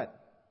 But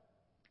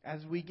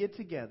as we get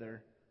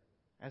together,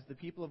 as the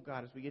people of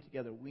God, as we get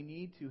together, we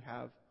need to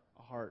have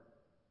a heart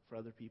for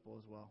other people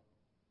as well.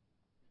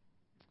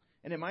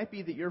 And it might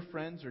be that your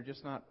friends are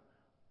just not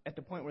at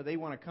the point where they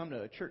want to come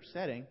to a church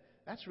setting.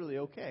 That's really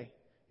okay.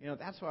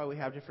 That's why we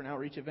have different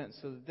outreach events,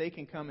 so that they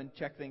can come and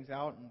check things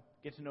out and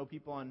get to know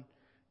people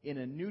in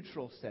a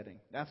neutral setting.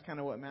 That's kind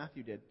of what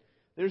Matthew did.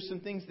 There's some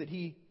things that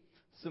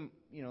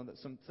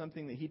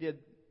something that he did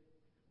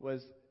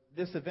was,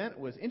 this event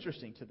was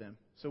interesting to them.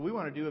 So we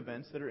want to do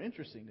events that are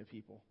interesting to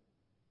people.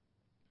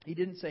 He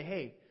didn't say,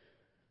 hey,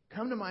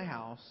 come to my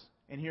house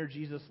and hear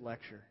Jesus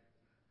lecture.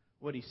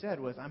 What he said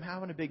was, I'm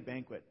having a big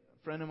banquet.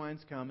 A friend of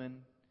mine's coming.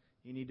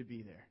 You need to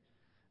be there.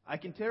 I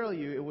can tell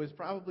you it was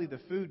probably the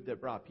food that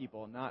brought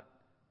people, not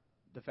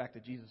the fact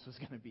that Jesus was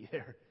going to be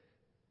there.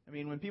 I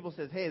mean, when people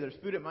say, hey, there's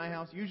food at my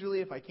house,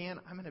 usually if I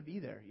can, I'm going to be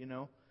there,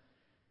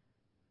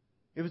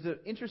 It was an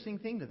interesting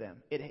thing to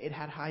them. It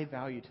had high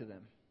value to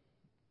them.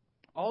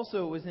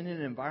 Also, it was in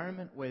an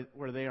environment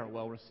where they are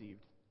well received.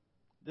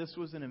 This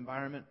was an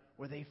environment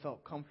where they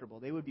felt comfortable.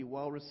 They would be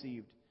well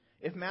received.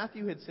 If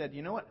Matthew had said,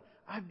 you know what,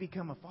 I've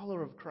become a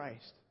follower of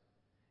Christ,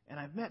 and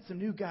I've met some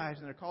new guys,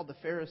 and they're called the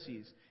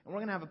Pharisees, and we're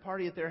going to have a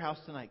party at their house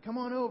tonight. Come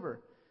on over.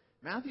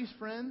 Matthew's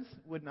friends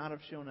would not have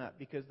shown up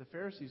because the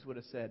Pharisees would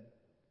have said,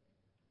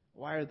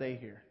 why are they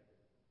here?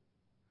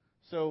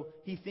 So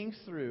he thinks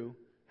through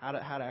how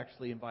to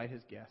actually invite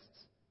his guests.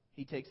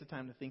 He takes the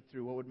time to think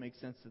through what would make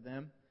sense to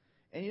them.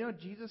 And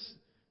Jesus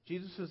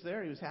was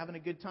there. He was having a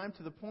good time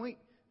to the point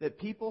that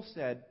people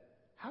said,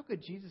 how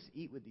could Jesus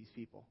eat with these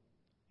people?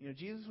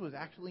 Jesus was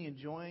actually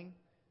enjoying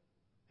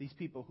these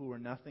people who were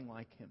nothing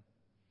like him.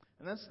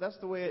 And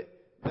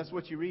that's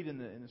what you read in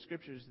the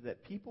scriptures,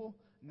 that people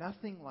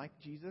nothing like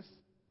Jesus,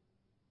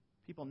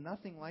 people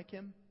nothing like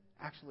him,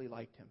 actually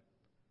liked him.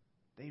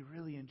 They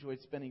really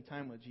enjoyed spending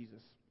time with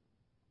Jesus.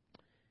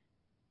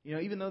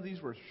 Even though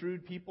these were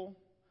shrewd people,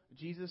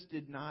 Jesus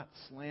did not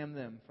slam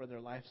them for their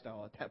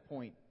lifestyle at that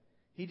point.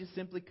 He just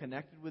simply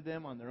connected with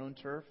them on their own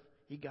turf.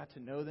 He got to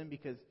know them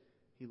because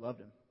He loved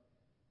them.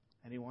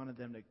 And He wanted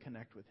them to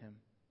connect with Him.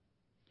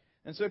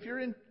 And so if you're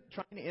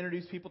trying to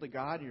introduce people to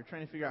God, and you're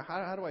trying to figure out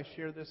how do I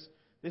share this?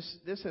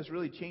 This has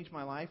really changed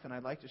my life, and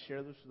I'd like to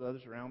share this with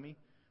others around me.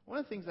 One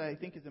of the things that I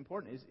think is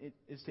important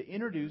is to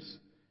introduce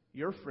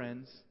your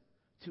friends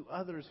to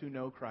others who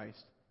know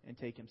Christ and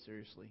take Him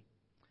seriously.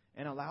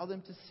 And allow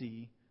them to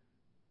see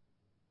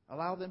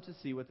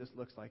what this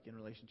looks like in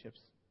relationships.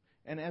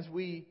 And as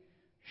we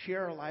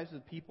share our lives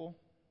with people,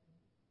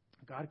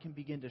 God can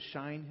begin to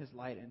shine His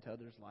light into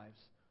others' lives.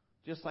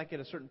 Just like at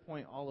a certain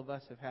point, all of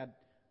us have had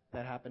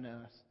that happen to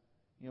us.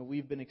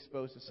 We've been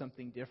exposed to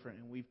something different,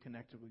 and we've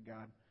connected with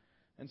God.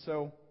 And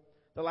so,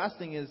 the last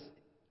thing is,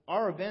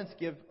 our events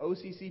give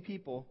OCC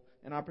people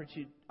an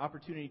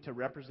opportunity to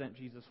represent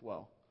Jesus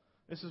well.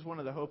 This is one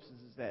of the hopes,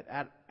 is that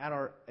at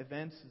our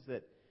events, is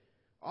that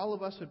all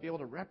of us would be able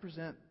to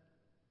represent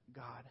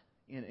God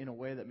in a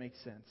way that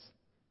makes sense.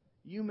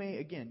 You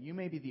may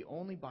be the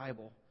only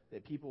Bible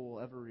that people will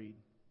ever read.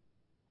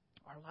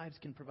 Our lives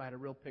can provide a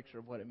real picture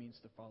of what it means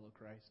to follow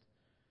Christ.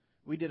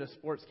 We did a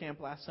sports camp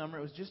last summer.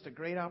 It was just a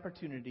great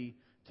opportunity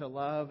to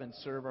love and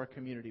serve our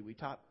community. We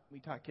taught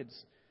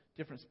kids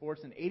different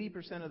sports, and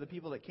 80% of the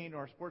people that came to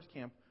our sports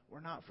camp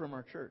were not from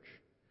our church.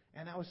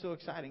 And that was so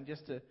exciting,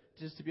 just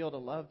to be able to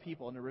love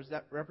people and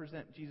to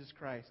represent Jesus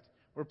Christ.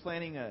 We're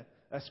planning a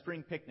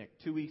spring picnic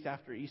 2 weeks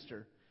after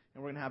Easter,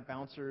 and we're going to have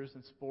bouncers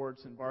and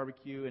sports and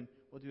barbecue, and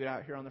we'll do it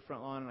out here on the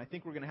front lawn. And I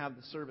think we're going to have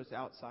the service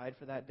outside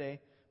for that day.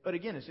 But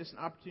again, it's just an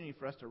opportunity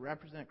for us to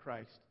represent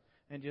Christ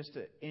and just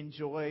to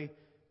enjoy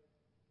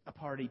a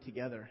party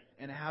together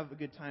and have a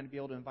good time to be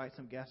able to invite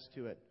some guests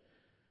to it.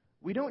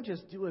 We don't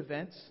just do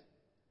events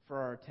for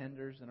our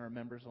attenders and our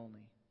members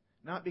only.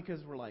 Not because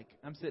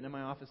I'm sitting in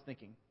my office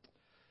thinking,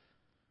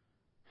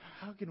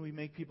 how can we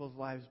make people's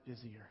lives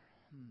busier?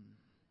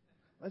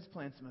 Let's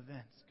plan some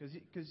events, because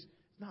it's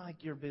not like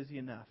you're busy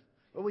enough.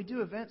 But we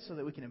do events so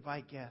that we can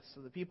invite guests,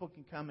 so that people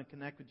can come and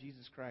connect with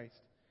Jesus Christ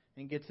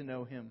and get to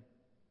know Him.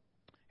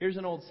 Here's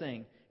an old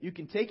saying: you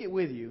can take it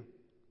with you,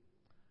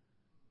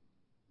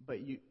 but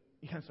you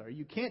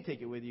can't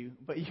take it with you,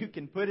 but you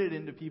can put it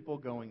into people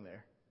going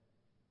there.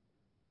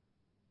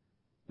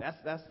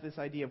 That's this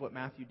idea of what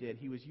Matthew did.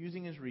 He was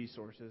using his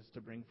resources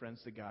to bring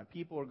friends to God.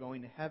 People are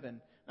going to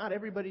heaven. Not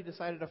everybody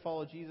decided to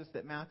follow Jesus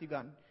that Matthew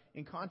got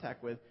in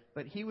contact with,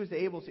 but he was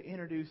able to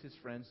introduce his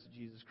friends to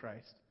Jesus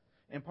Christ.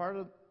 And part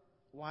of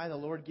why the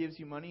Lord gives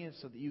you money is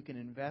so that you can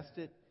invest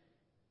it,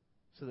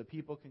 so that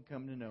people can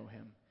come to know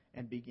Him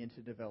and begin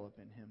to develop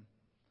in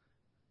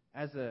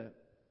Him.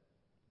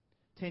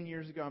 10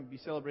 years ago, I'm going to be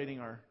celebrating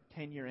our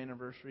 10-year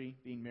anniversary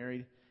being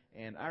married.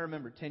 And I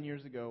remember 10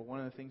 years ago, one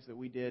of the things that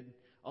we did,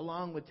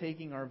 along with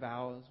taking our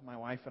vows, my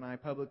wife and I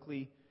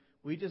publicly,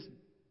 we just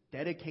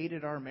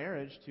dedicated our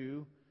marriage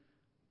to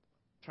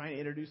trying to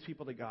introduce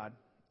people to God.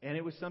 And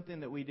it was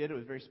something that we did. It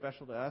was very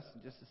special to us,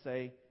 just to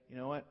say, you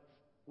know what?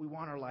 We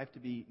want our life to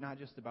be not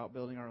just about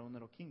building our own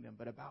little kingdom,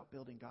 but about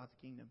building God's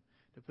kingdom,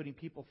 to putting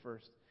people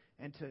first,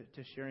 and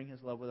to sharing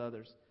His love with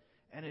others.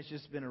 And it's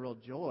just been a real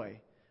joy.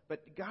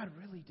 But God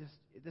really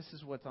this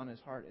is what's on His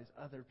heart, is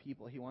other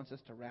people. He wants us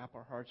to wrap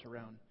our hearts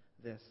around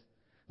this.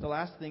 The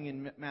last thing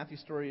in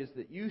Matthew's story is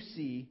that you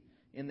see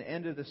in the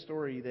end of the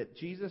story that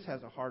Jesus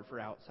has a heart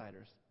for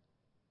outsiders.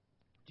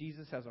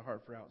 Jesus has a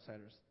heart for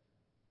outsiders.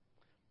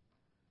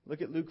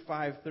 Look at Luke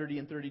 5:30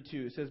 and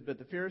 32. It says, "But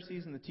the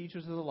Pharisees and the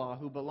teachers of the law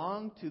who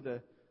belonged to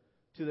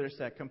their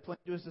sect complained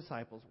to His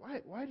disciples,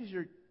 Why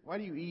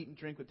do you eat and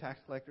drink with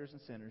tax collectors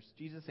and sinners?"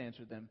 Jesus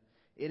answered them,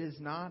 "It is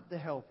not the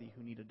healthy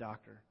who need a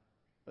doctor,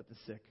 but the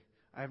sick.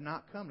 I have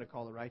not come to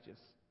call the righteous,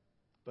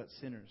 but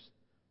sinners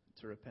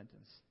to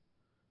repentance."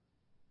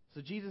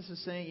 So Jesus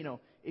is saying,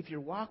 if you're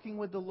walking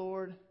with the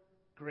Lord,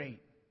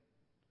 great.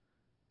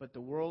 But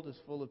the world is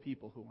full of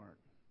people who aren't.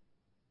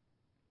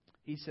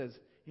 He says,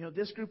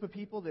 this group of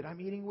people that I'm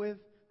eating with,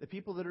 the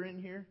people that are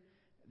in here,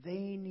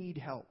 they need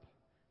help.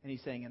 And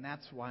He's saying, and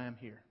that's why I'm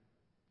here.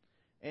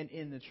 And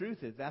the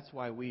truth is, that's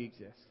why we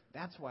exist.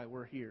 That's why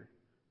we're here.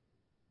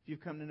 If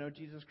you've come to know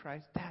Jesus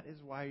Christ, that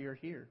is why you're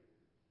here.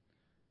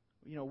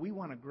 We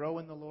want to grow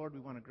in the Lord. We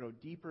want to grow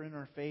deeper in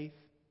our faith.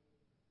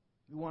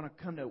 We want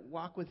to come to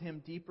walk with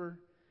Him deeper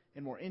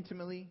and more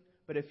intimately.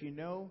 But if you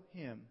know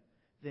Him,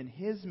 then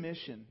His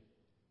mission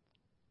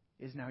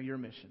is now your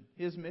mission.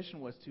 His mission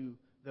was to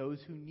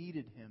those who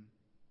needed Him.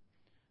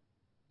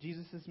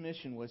 Jesus'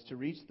 mission was to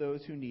reach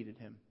those who needed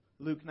Him.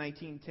 Luke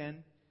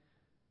 19:10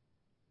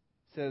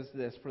 says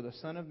this, "For the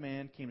Son of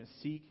Man came to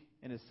seek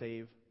and to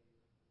save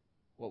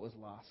what was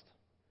lost."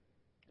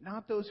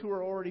 Not those who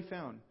are already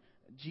found.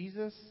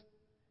 Jesus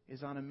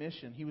is on a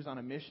mission. He was on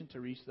a mission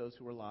to reach those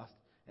who were lost.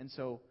 And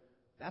so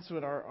that's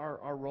what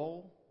our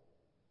role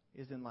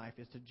is in life,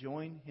 is to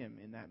join Him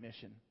in that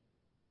mission.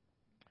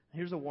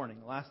 Here's a warning.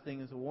 The last thing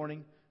is a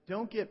warning.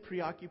 Don't get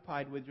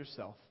preoccupied with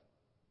yourself.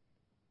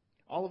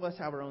 All of us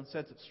have our own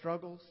sets of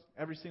struggles.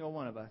 Every single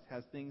one of us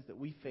has things that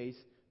we face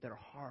that are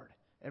hard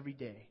every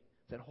day,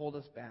 that hold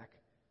us back.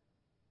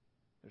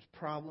 There's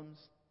problems,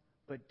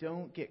 but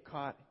don't get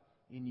caught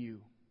in you.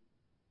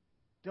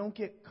 Don't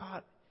get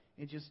caught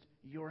in just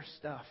your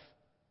stuff,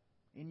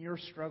 in your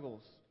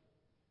struggles.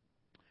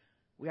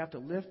 We have to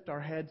lift our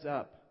heads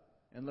up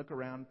and look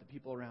around at the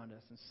people around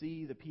us and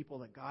see the people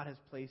that God has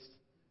placed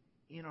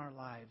in our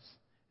lives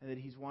and that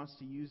He wants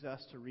to use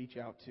us to reach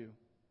out to.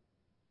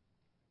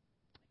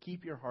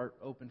 Keep your heart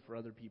open for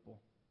other people.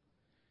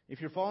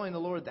 If you're following the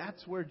Lord,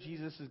 that's where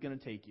Jesus is going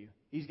to take you.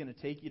 He's going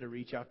to take you to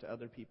reach out to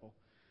other people.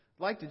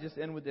 I'd like to just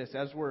end with this.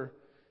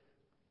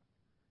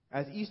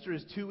 As Easter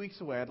is 2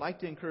 weeks away, I'd like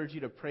to encourage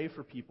you to pray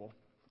for people.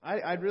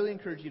 I'd really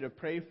encourage you to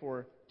pray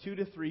for 2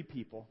 to 3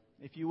 people.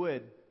 If you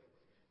would,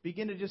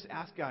 begin to just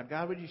ask God,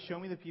 God, would you show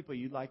me the people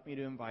you'd like me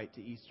to invite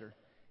to Easter?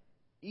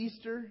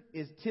 Easter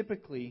is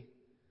typically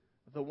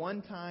the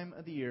one time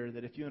of the year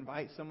that if you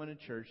invite someone to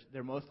church,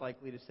 they're most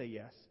likely to say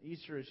yes.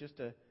 Easter is just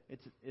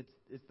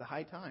it's the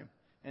high time.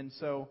 And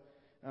so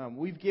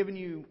we've given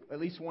you at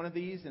least one of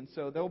these, and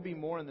so there'll be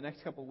more in the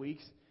next couple of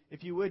weeks.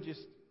 If you would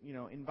just,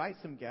 invite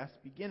some guests,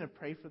 begin to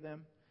pray for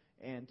them,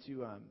 and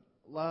to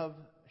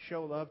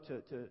show love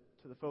to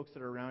the folks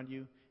that are around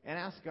you, and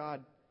ask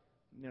God,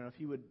 if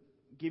He would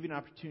give you an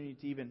opportunity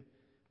to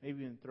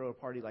maybe even throw a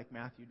party like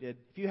Matthew did.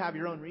 If you have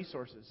your own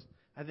resources,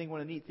 I think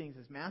one of the neat things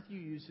is Matthew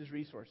used his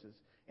resources.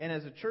 And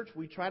as a church,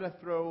 we try to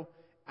throw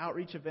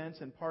outreach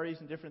events and parties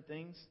and different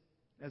things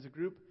as a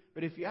group.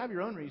 But if you have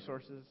your own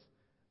resources,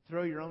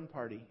 throw your own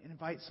party and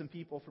invite some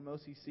people from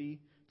OCC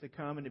to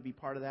come and to be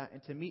part of that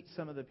and to meet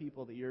some of the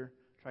people that you're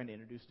trying to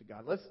introduce to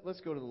God.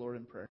 Let's go to the Lord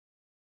in prayer.